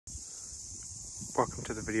Welcome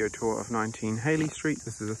to the video tour of 19 Halley Street.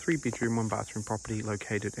 This is a 3-bedroom, 1-bathroom property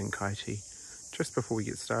located in Kaiti. Just before we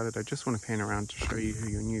get started, I just want to pan around to show you who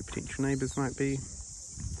your new potential neighbours might be.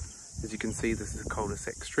 As you can see, this is a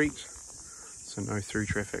cul-de-sac street, so no through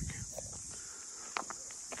traffic.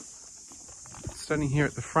 Standing here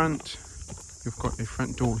at the front, you've got a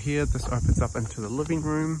front door here. This opens up into the living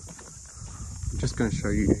room. I'm just going to show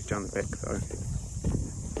you down the back though.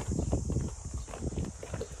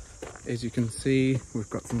 As you can see, we've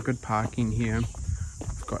got some good parking here.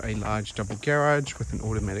 We've got a large double garage with an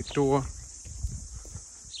automatic door.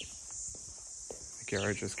 The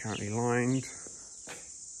garage is currently lined.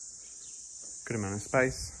 Good amount of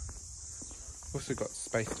space. Also got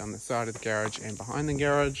space down the side of the garage and behind the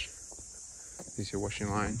garage. There's your washing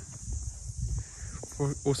line.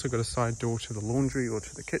 We've also got a side door to the laundry or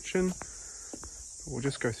to the kitchen. We'll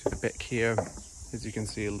just go through the back here. As you can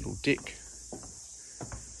see, a little deck.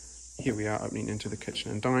 Here we are opening into the kitchen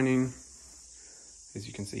and dining. As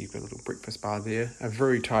you can see, you've got a little breakfast bar there. A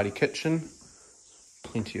very tidy kitchen.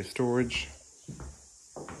 Plenty of storage.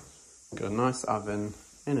 Got a nice oven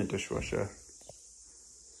and a dishwasher.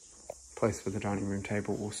 Place for the dining room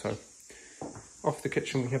table also. Off the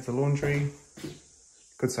kitchen we have the laundry.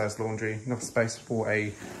 Good sized laundry. Enough space for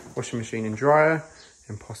a washing machine and dryer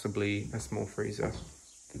and possibly a small freezer.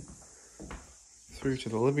 Through to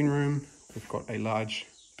the living room, we've got a large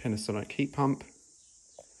Panasonic heat pump.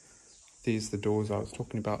 There's the doors I was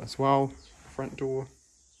talking about as well. Front door.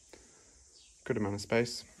 Good amount of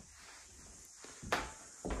space.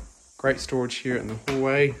 Great storage here in the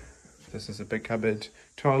hallway. This is a big cupboard.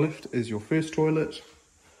 To our left is your first toilet.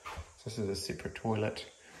 This is a separate toilet.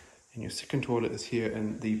 And your second toilet is here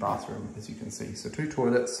in the bathroom, as you can see. So 2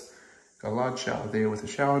 toilets. Got a large shower there with a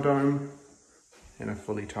shower dome. And a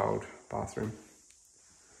fully tiled bathroom.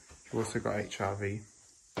 You've also got HRV.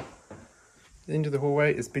 The end of the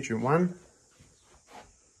hallway is bedroom 1.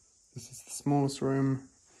 This is the smallest room.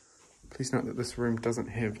 Please note that this room doesn't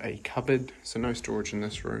have a cupboard, so no storage in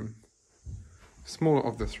this room. Smaller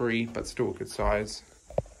of the 3, but still a good size.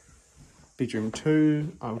 Bedroom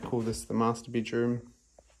 2, I would call this the master bedroom.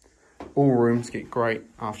 All rooms get great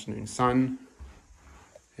afternoon sun.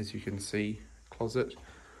 As you can see, closet.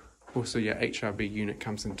 Also your HRV unit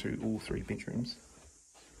comes into all 3 bedrooms.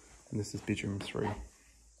 And this is bedroom 3.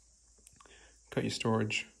 Got your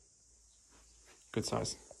storage, good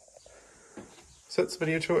size. So that's the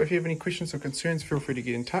video tour. If you have any questions or concerns, feel free to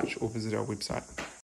get in touch or visit our website.